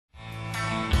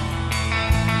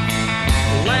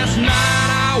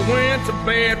went to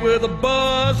bed with a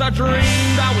buzz. I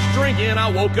dreamed I was drinking, I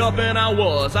woke up and I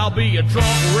was. I'll be a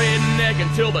drunk redneck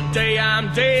until the day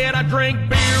I'm dead. I drink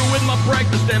beer with my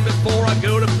breakfast and before I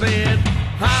go to bed.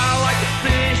 I like to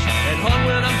fish and hunt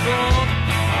when I'm drunk.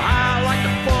 I like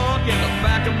to fuck in the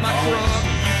back of my truck.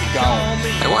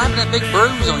 Hey, what happened to that big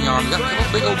bruise on your arm? You got a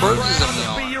couple big old bruises on your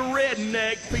arm.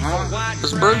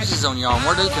 Those bruises on your arm,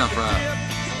 where'd they come from?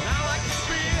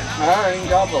 I ain't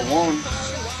got but one.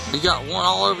 You got one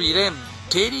all over your damn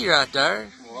titty right there.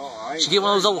 Well, Did you get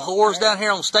one of those old whores down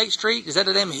here on State Street? Is that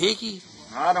a damn hickey?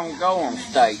 I don't go on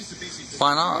State.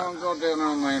 Why I not? don't go down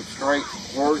on them straight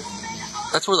whores.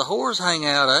 That's where the whores hang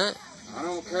out at. I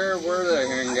don't care where they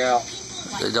hang out.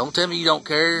 Don't tell me you don't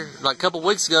care. Like a couple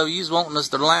weeks ago, you was wanting us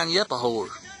to line you up a whore.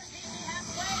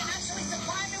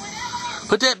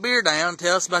 Put that beer down and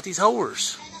tell us about these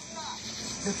whores.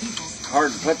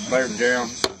 Hard to put the beer down.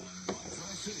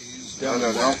 I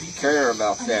don't care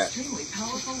about that.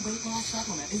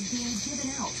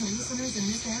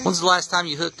 When's the last time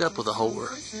you hooked up with a whore?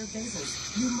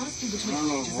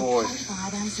 Oh boy.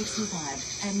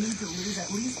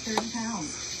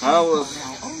 I was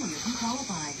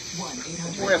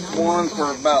with one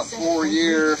for about 4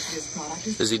 years.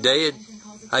 Is he dead?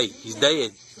 Hey, he's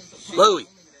dead. Louie.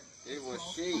 It was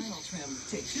she.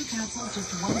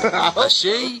 A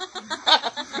she?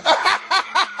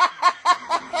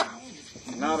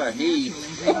 Not a he.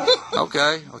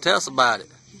 Okay, well tell us about it.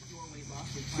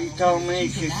 She told me,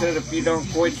 she said, if you don't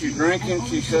quit your drinking,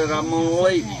 she said, I'm going to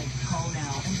leave you.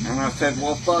 And I said,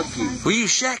 well, fuck you. Were you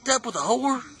shacked up with a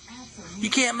whore? You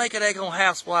can't make an egg-on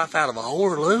housewife out of a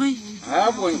whore, Louie. I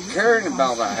wasn't caring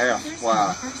about a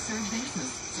housewife.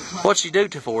 What'd she do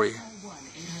for you?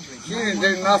 She didn't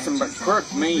do nothing but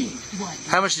crook me.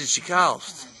 How much did she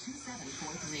cost?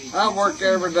 I worked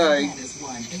every day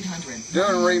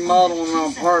doing remodeling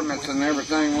on apartments and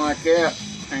everything like that,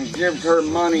 and gave her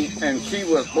money, and she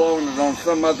was blowing it on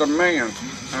some other man.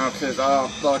 And I said, oh,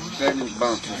 fuck them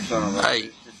bunch of son of a...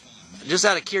 Hey, just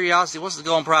out of curiosity, what's the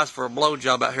going price for a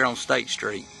blowjob out here on State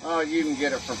Street? Oh, you can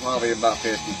get it for probably about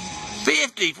 50.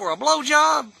 50 for a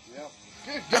blowjob? Yep.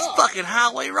 That's fucking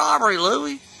highway robbery,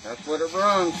 Louie. That's what it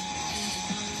runs.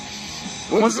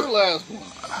 When's your last one?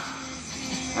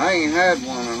 I ain't had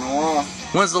one in a while.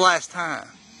 When's the last time?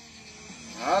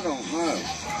 I don't know.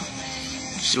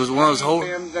 She was one of those whores.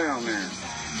 Been down there.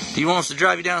 Do you want us to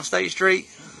drive you down State Street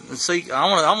and see? I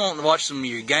want to watch some of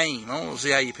your game. I want to see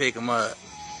how you pick them up.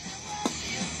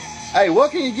 Hey,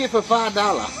 what can you get for $5?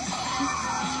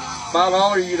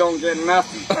 $5 you don't get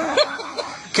nothing.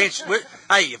 Can't you,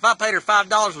 hey, if I paid her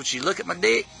 $5, would she look at my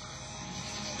dick?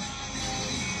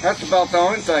 That's about the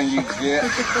only thing you can get.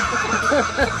 Last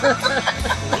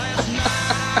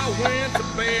night I went to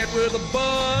bed with a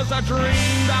buzz. I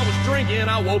dreamed I was drinking,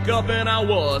 I woke up and I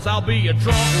was. I'll be a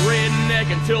drunk redneck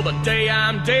until the day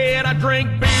I'm dead. I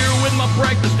drink beer with my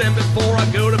breakfast and before I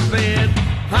go to bed.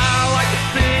 I like to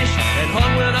fish and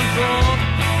hunt when I'm drunk.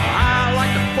 I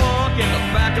like to fuck in the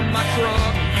back of my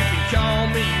truck. You can call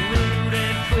me rude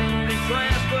and crude and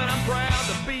trash, but I'm proud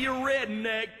to be a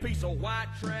redneck piece of white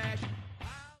trash.